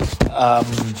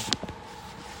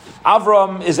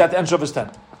Avram is at the end of his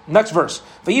tent. Next verse.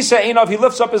 V'yiseh einav, he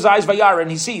lifts up his eyes, vayara,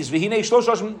 and he sees. V'hinei shlosh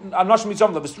anashim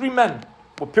mitzvah. There's 3 men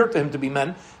who appeared to him to be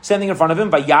men standing in front of him.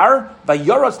 Vayar,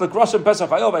 vayaratz lekrosem pesach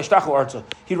hayol vayishtachu arza.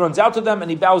 He runs out to them and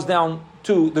he bows down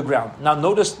to the ground. Now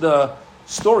notice the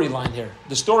storyline here.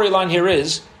 The storyline here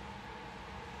is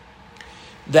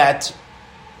that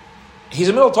he's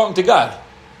in the middle of talking to God.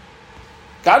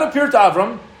 God appeared to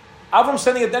Avram. Avram's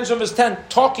standing at the entrance of his tent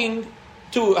talking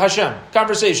to Hashem.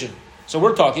 Conversation. So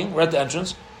we're talking. We're at the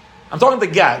entrance. I'm talking to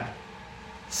God.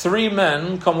 3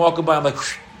 men come walking by. I'm like,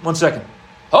 1 second.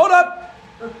 Hold up.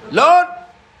 Lord.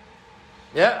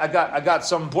 Yeah, I got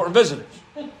some important visitors.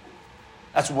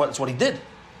 That's what he did.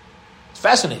 It's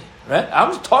fascinating, right? I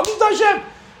was talking to Hashem.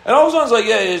 And all of a sudden, it's like,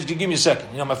 yeah, give me a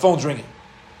second. My phone's ringing.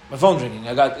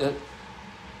 I got...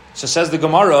 So says the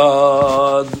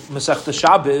Gemara, Masechta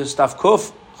Shabbos, Taf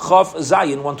Kuf, Chav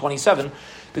Zayin, 127.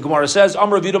 The Gemara says,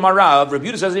 Amar Rav Yehuda Marav. Rav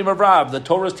Yehuda says, Rav, the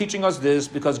Torah is teaching us this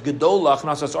because Gedol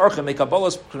Achnasas Orchem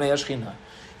Mekabalas Pnei Shechina.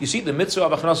 You see, the mitzvah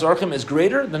of Achnasas Orchem is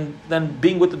greater than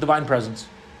being with the divine presence.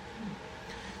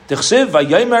 The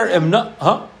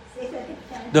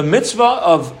mitzvah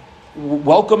of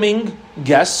welcoming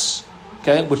guests,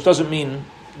 okay, which doesn't mean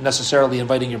necessarily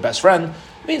inviting your best friend,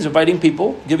 it means inviting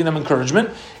people, giving them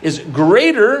encouragement, is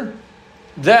greater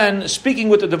than speaking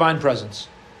with the divine presence.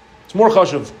 It's more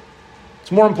chashuv.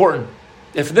 It's more important.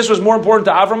 If this was more important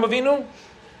to Avram Avinu,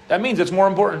 that means it's more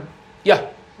important. Yeah.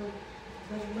 But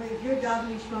if you're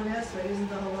davening Shemona Esrei, isn't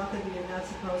the halakha that you're not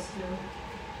supposed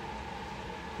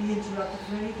to be interrupted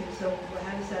for anything? So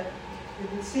how does that?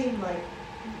 It would seem like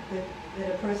that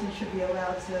a person should be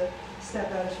allowed to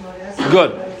step out of Shemona Esrei.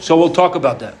 Good. So we'll talk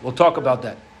about that. We'll talk about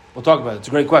it. It's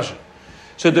a great question.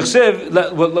 So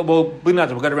we'll bring that.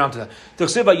 We'll get around to that.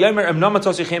 He's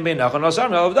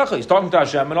talking to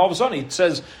Hashem, and all of a sudden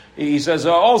he says,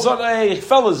 all of a sudden, hey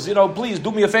fellas, please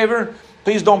do me a favor.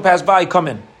 Please don't pass by. Come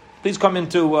in. Please come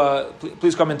into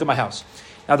my house.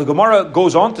 Now the Gemara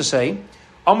goes on to say,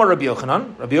 Amar Rabbi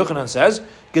Yochanan. Rabbi Yochanan says,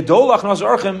 Gedol achnas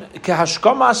orchem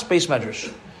kehashkamas beis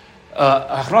medrash.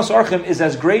 Achnas orchem is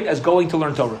as great as going to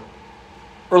learn Torah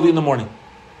early in the morning.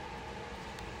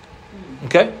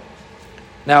 Okay?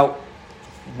 Now,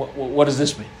 what does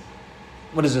this mean?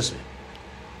 What does this mean?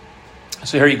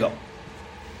 So here you go.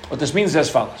 What this means is as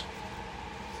follows.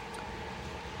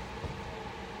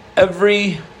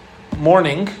 Every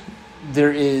morning,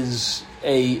 there is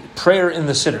a prayer in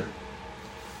the Siddur,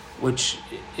 which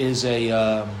is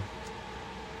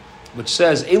which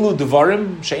says, Elu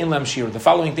devarim she'en lam shir. The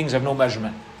following things have no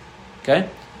measurement. Okay?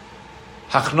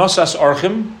 Hachnosas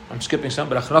archim. I'm skipping some,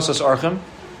 but hachnosas archim.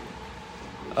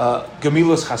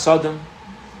 Gemilas chasadim,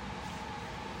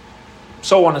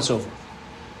 so on and so forth.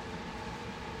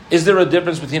 Is there a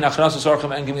difference between achnasas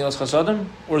orchem and gemilas chasadim,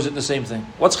 or is it the same thing?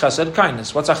 What's chesed?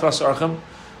 Kindness. What's achnasas orchem?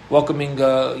 Welcoming,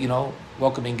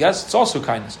 welcoming guests. It's also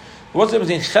kindness. What's the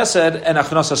difference between chesed and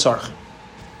achnasas orchem?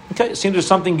 Okay, it seems there's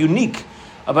something unique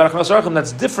about achnasas orchem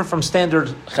that's different from standard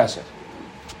chesed.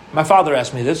 My father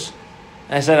asked me this,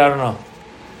 and I said, I don't know.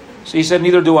 So he said,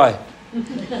 neither do I.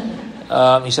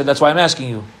 He said, that's why I'm asking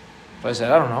you. So I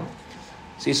said, I don't know.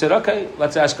 So he said, okay,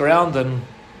 let's ask around and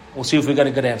we'll see if we got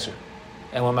a good answer.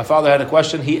 And when my father had a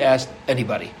question, he asked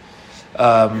anybody.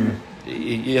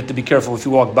 You have to be careful if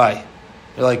you walk by.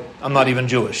 You're like, I'm not even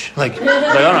Jewish. Like I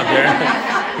don't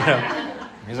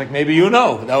care. He's like, maybe you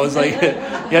know. That was like,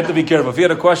 you have to be careful. If he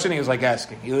had a question, he was like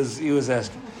asking. He was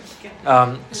asking.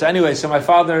 So anyway, so my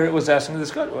father was asking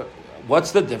this question.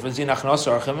 What's the difference in Achnos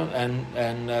Orchem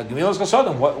and Gemilas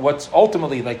Chasadim? What's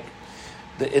ultimately like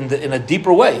in a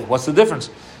deeper way? What's the difference?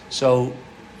 So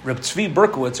Reb Tzvi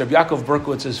Berkowitz, Reb Yaakov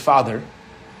Berkowitz's father,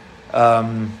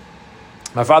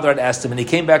 my father had asked him, and he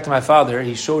came back to my father.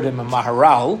 He showed him a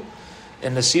Maharal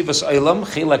in the Sivas Eilam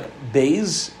Chilek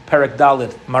Beis Perek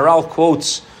Dalit. Maharal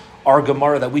quotes our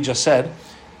Gemara that we just said,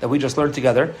 that we just learned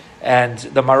together, and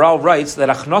the Maharal writes that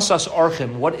Achnosas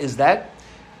Orchem. What is that?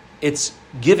 It's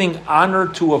giving honor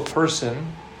to a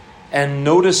person and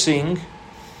noticing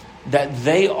that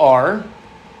they are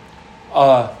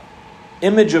an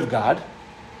image of God,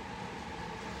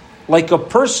 like a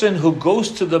person who goes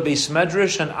to the Beis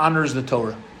Medrash and honors the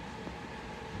Torah.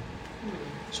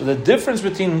 So the difference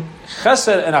between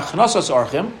Chesed and Achnasas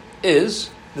Orchem is,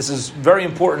 this is very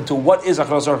important to what is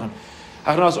Achnasas Orchem.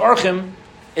 Achnasas Orchem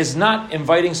is not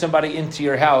inviting somebody into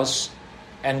your house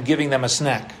and giving them a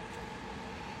snack.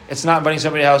 It's not inviting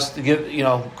somebody else to give,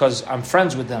 because I'm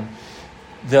friends with them.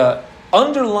 The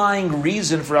underlying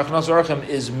reason for Achnasas Orchem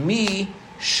is me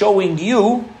showing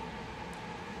you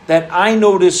that I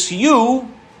notice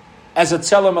you as a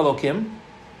Tzelem Elokim.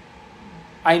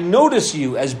 I notice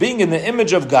you as being in the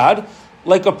image of God,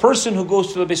 like a person who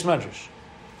goes to the Beis Medrash.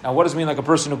 Now, what does it mean like a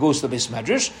person who goes to the Beis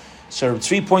Medrash? So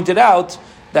Tzvi pointed out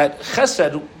that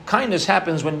chesed, kindness,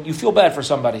 happens when you feel bad for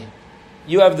somebody.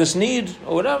 You have this need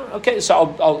or whatever. Okay,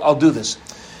 so I'll do this.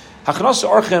 Hachnas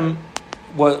Orchim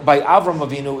by Avram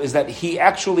Avinu is that he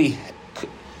actually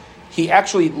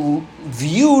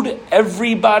viewed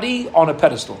everybody on a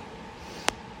pedestal.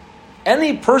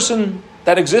 Any person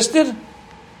that existed,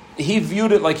 he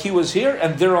viewed it like he was here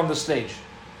and they're on the stage.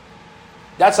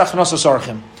 That's Hachnas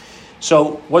Orchim.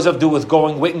 So, what does that have to do with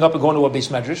waking up and going to a Beis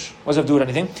Medrash? What does that have to do with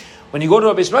anything? When you go to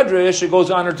a Beis Medrash, it goes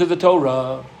honor to the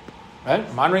Torah. Right?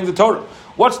 I'm honoring the Torah.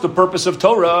 What's the purpose of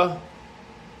Torah?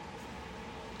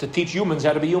 To teach humans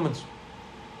how to be humans.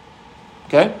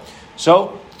 Okay?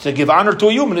 So, to give honor to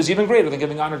a human is even greater than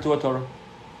giving honor to a Torah.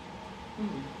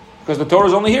 Because the Torah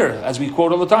is only here, as we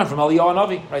quote all the time from Eliyahu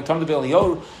Hanavi. Right? Talmud of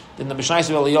Eliyahu, in the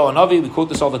Mishnayos of Eliyahu Hanavi, we quote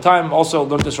this all the time. Also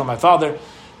learned this from my father,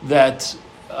 that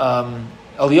Eliyahu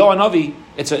Hanavi,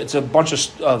 it's a bunch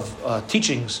of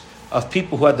teachings of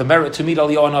people who had the merit to meet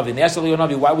Eliyahu Hanavi. And they asked Eliyahu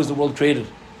Hanavi, why was the world created?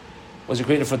 Was it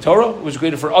created for Torah? Or was it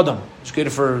created for Adam? It was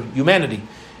created for humanity.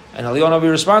 And Eliyahu Hanavi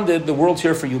responded, the world's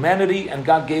here for humanity, and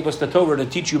God gave us the Torah to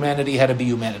teach humanity how to be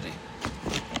humanity.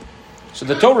 So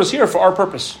the Torah is here for our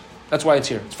purpose. That's why it's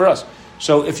here. It's for us.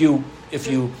 So if you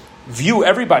view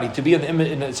everybody to be in the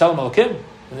Tzelem Elokim,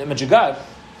 in the image of God,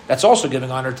 that's also giving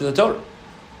honor to the Torah.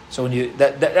 So when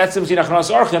that's between Hachnas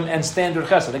Orchim and standard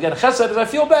Chesed. Again, Chesed is I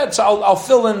feel bad, so I'll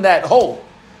fill in that hole.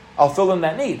 I'll fill in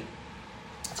that need.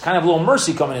 It's kind of a little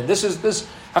mercy coming in. This Hachnas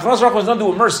Orchim has nothing to do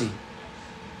with mercy.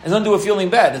 It's nothing to do with feeling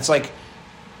bad. It's like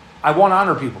I want to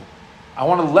honor people. I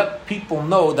want to let people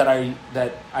know that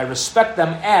I respect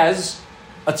them as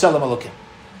a Tzelem Elokim.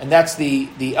 And that's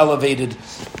the elevated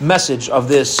message of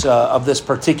this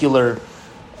particular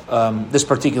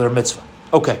mitzvah.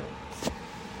 Okay.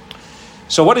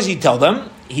 So what does he tell them?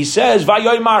 He says,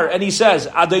 Vayoymar, and he says,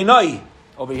 Adonai.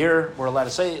 Over here, we're allowed to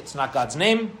say it's not God's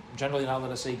name. Generally not allowed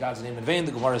to say God's name in vain.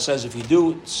 The Gemara says if you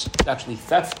do, it's actually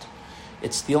theft.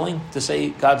 It's stealing to say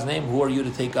God's name. Who are you to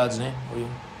take God's name? Who are you?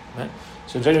 Right?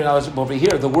 So generally not over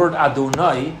here, the word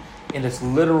Adonai in its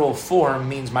literal form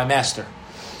means my master.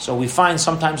 So we find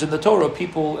sometimes in the Torah,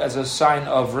 people as a sign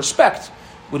of respect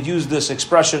would use this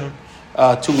expression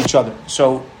to each other.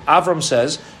 So Avram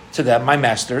says to them, my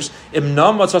masters, if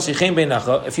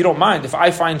you don't mind, if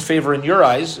I find favor in your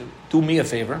eyes, do me a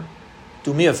favor.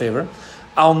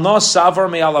 Al no savar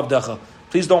me'al avdecha.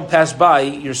 Please don't pass by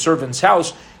your servant's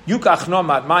house. Yukach no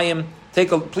mat mayim.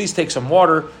 Please take some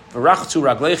water. V'rachtu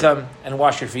raglechem, and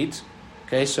wash your feet.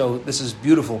 Okay, so this is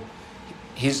beautiful.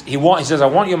 He says, I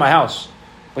want you in my house,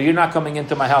 but you're not coming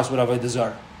into my house with avodah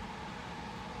zarah.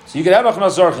 So you can have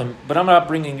Hachnas Orchim, but I'm not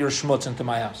bringing your shmutz into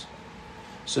my house.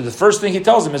 So the first thing he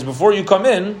tells him is, before you come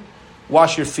in,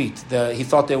 wash your feet. He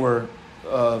thought they were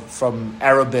from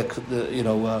Arabic,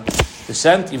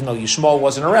 descent, even though Yishmael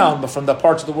wasn't around, but from the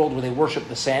parts of the world where they worship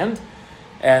the sand.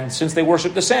 And since they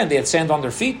worship the sand, they had sand on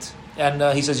their feet. And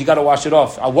he says, you got to wash it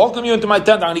off. I'll welcome you into my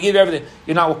tent. I'm going to give you everything.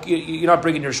 You're not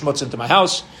bringing your schmutz into my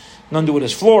house. None to do with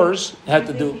his floors. It had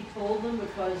to do. He told them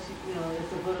because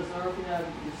it's a Buddha's armpit out of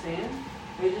the sand.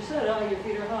 He just said, "Oh, your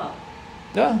feet are hot."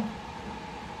 Yeah.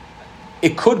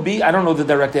 It could be. I don't know the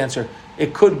direct answer.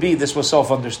 It could be this was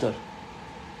self-understood.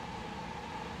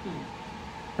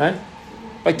 Right?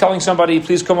 By telling somebody,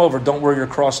 please come over, don't wear your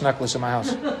cross necklace in my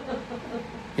house.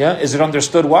 Yeah? Is it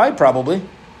understood why? Probably.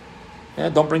 Yeah,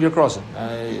 don't bring your cross in.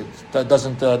 It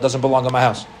doesn't belong in my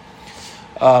house.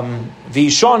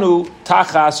 Vishanu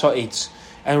tachas ha'etz.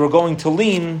 And we're going to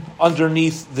lean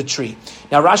underneath the tree.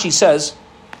 Now Rashi says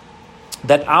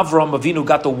that Avram Avinu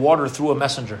got the water through a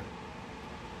messenger.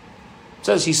 It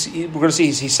says we're going to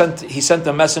see he sent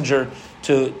a messenger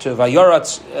to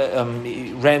Vayoratz.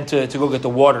 He ran to go get the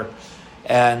water,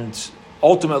 and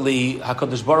ultimately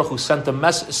Hakadosh Baruch Hu sent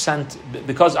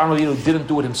because Avram Avinu didn't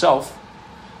do it himself,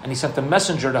 and he sent a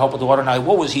messenger to help with the water. Now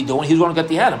what was he doing? He was going to get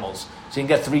the animals, so he can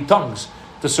get 3 tongues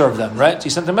to serve them, right? So he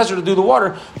sent a messenger to do the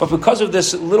water, but because of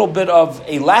this little bit of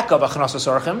a lack of Hachnas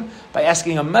Orchim, by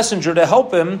asking a messenger to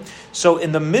help him, so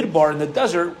in the midbar, in the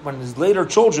desert, when his later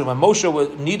children, when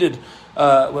Moshe needed,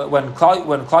 when Klal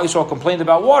Yisrael complained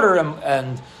about water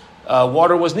and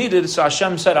water was needed, so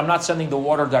Hashem said, I'm not sending the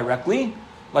water directly,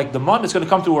 like the mun, it's going to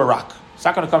come through a rock. It's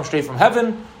not going to come straight from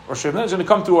heaven, or straight from heaven, it's going to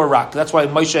come through a rock. That's why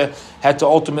Moshe had to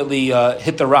ultimately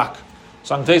hit the rock.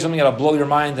 So I'm going to tell you something that'll blow your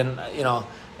mind,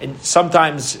 and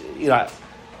sometimes,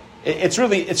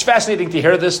 it's fascinating to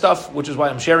hear this stuff, which is why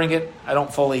I'm sharing it. I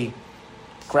don't fully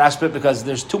grasp it because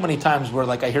there's too many times where,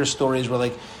 I hear stories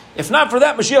where, if not for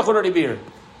that, Mashiach would already be here.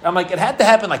 I'm like, it had to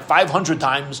happen like 500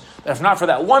 times. If not for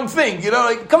that one thing,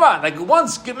 like, come on, like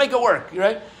once, make it work,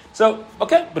 right? So,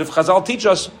 okay, but if Chazal teach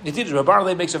us, Rabbi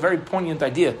Barley makes a very poignant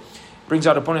idea, brings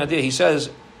out a poignant idea. He says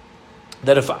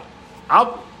that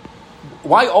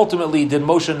why ultimately did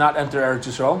Moshe not enter Eretz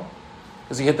Yisrael?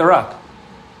 Because he hit the rock.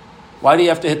 Why did he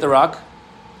have to hit the rock?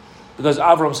 Because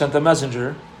Avram sent a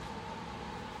messenger.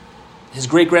 His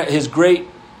great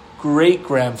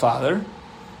grandfather,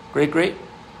 great.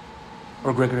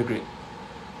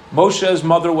 Moshe's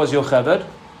mother was Yocheved.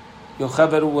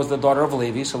 Yocheved was the daughter of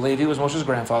Levi, so Levi was Moshe's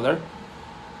grandfather.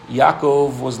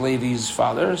 Yaakov was Levi's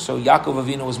father, so Yaakov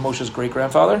Avinu was Moshe's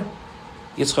great-grandfather.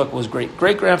 Yitzchak was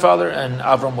great-great-grandfather, and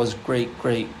Avram was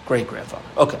great-great-great-grandfather.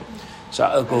 Okay,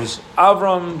 so it goes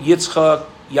Avram, Yitzchak,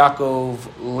 Yaakov,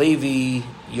 Levi,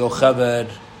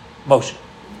 Yocheved, Moshe.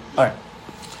 All right.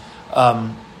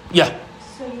 Yeah.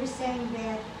 So you're saying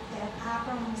that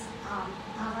Abraham's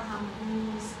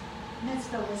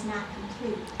mitzvah was not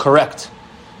complete? Correct.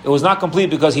 It was not complete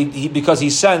because he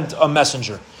sent a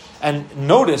messenger. And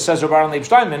notice, says Rabbi Aaron Leib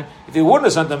Steinman, if he wouldn't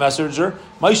have sent the messenger,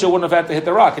 Moshe wouldn't have had to hit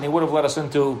the rock, and he would have let us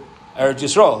into Eretz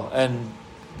Yisrael. And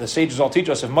the sages all teach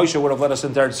us, if Moshe would have let us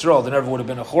into Eretz Yisrael, there never would have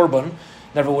been a churban,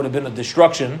 never would have been a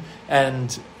destruction,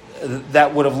 and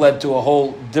that would have led to a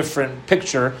whole different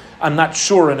picture. I'm not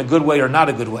sure in a good way or not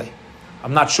a good way.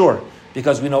 I'm not sure.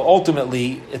 Because we know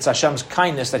ultimately it's Hashem's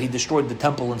kindness that He destroyed the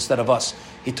temple instead of us.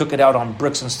 He took it out on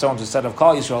bricks and stones instead of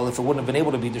Klal Yisrael. If it wouldn't have been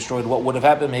able to be destroyed, what would have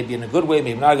happened? Maybe in a good way,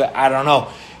 maybe not a good. I don't know.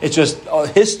 It's just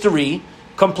history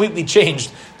completely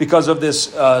changed because of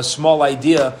this small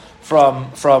idea from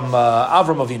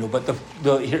Avram Avinu. But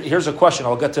here's a question.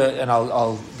 I'll get to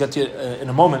in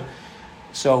a moment.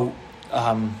 So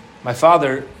my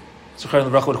father, Zechariah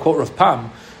would quote Rav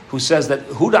Pam, who says that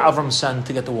who did Avram send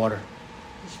to get the water?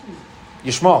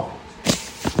 Yishmael.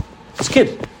 His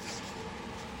kid.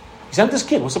 He sent this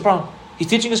kid. What's the problem? He's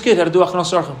teaching his kid how to do Achnas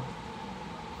Sarchim.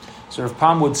 So Rav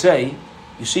Pam would say,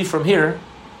 you see from here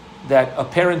that a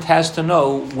parent has to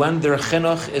know when their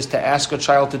chinuch is to ask a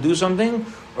child to do something,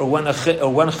 or when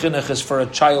chinuch is for a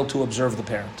child to observe the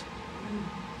parent.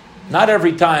 Not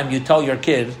every time you tell your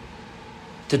kid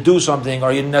to do something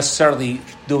are you necessarily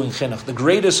doing chinuch. The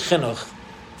greatest chinuch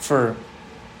for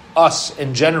us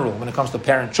in general, when it comes to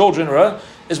parent-children,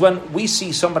 is when we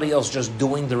see somebody else just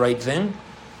doing the right thing,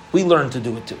 we learn to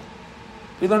do it too.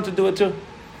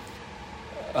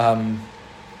 My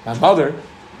mother,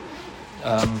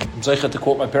 I'm zeicha to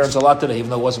quote my parents a lot today, even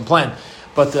though it wasn't planned,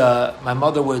 but my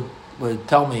mother would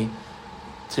tell me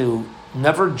to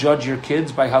never judge your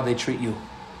kids by how they treat you.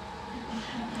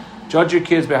 Judge your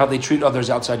kids by how they treat others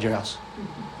outside your house.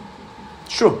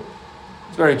 It's true.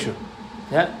 It's very true.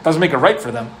 Yeah, it doesn't make it right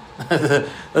for them. It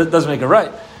doesn't make it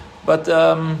right, but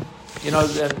and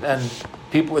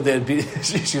people.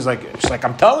 She's like,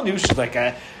 I'm telling you. She's like,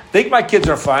 I think my kids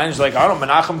are fine. She's like, I don't know.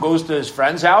 Menachem goes to his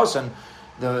friend's house, and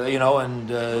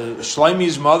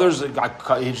Shlomi's mother's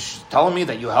he's telling me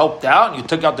that you helped out and you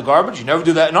took out the garbage. You never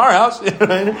do that in our house, but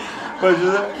and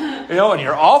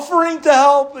you're offering to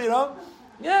help.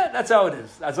 Yeah, that's how it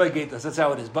is. That's like Gatas. That's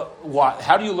how it is. But why?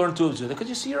 How do you learn to observe? Because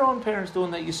you see your own parents doing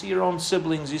that. You see your own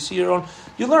siblings. You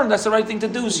learn that's the right thing to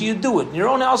do, so you do it. In your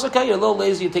own house, okay, you're a little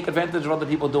lazy. You take advantage of other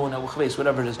people doing it,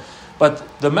 whatever it is. But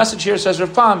the message here, says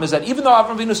Rav Pam, is that even though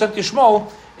Avram Avinu sent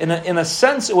Yishmael, in a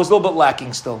sense, it was a little bit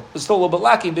lacking still. It's still a little bit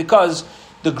lacking because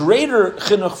the greater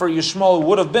chinuch for Yishmael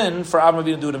would have been for Avram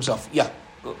Avinu to do it himself. Yeah.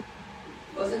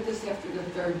 Wasn't this after the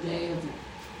third day of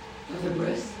the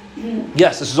bris?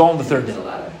 Yes, this is all on the third day. There's a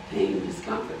lot of pain and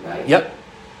discomfort, right? Yep.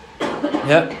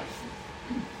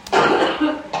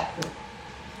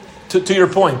 To your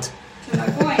point. To my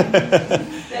point, that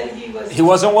he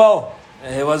wasn't well.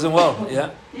 He wasn't well. Yeah.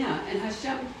 Yeah, and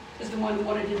Hashem is the one who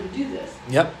wanted him to do this.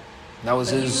 Yep. That was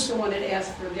He his. was the one that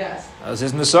asked for guests. That was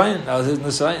his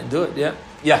Nisayan. Do it. Yeah.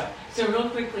 Yeah. So real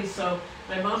quickly,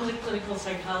 my mom's a clinical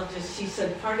psychologist. She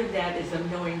said part of that is them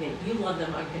knowing that you love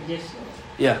them unconditionally.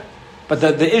 Yeah. But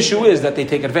the issue is that they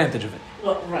take advantage of it.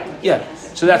 Well, right. Yeah.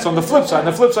 So that's on the flip side. And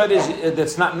the flip side is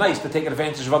that's not nice to take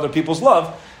advantage of other people's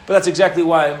love. But that's exactly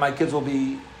why my kids will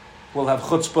have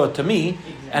chutzpah to me,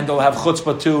 and they'll have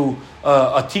chutzpah to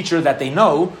a teacher that they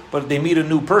know. But if they meet a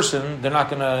new person, they're not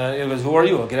gonna. It goes, who are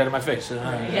you? Get out of my face.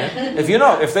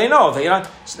 If they know,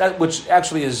 so that, which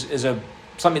actually is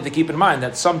something to keep in mind,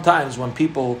 that sometimes when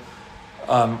people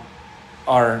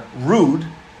are rude,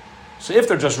 so if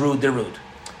they're just rude, they're rude.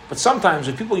 But sometimes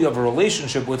if people you have a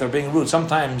relationship with are being rude,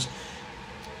 sometimes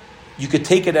you could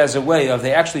take it as a way of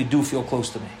they actually do feel close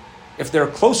to me. If they're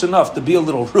close enough to be a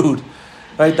little rude,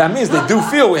 right, that means they do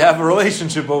feel we have a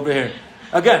relationship over here.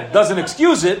 Again, doesn't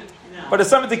excuse it, But it's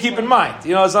something to keep in mind.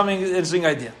 Something interesting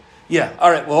idea. Yeah.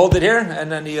 All right. We'll hold it here.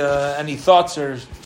 And any thoughts or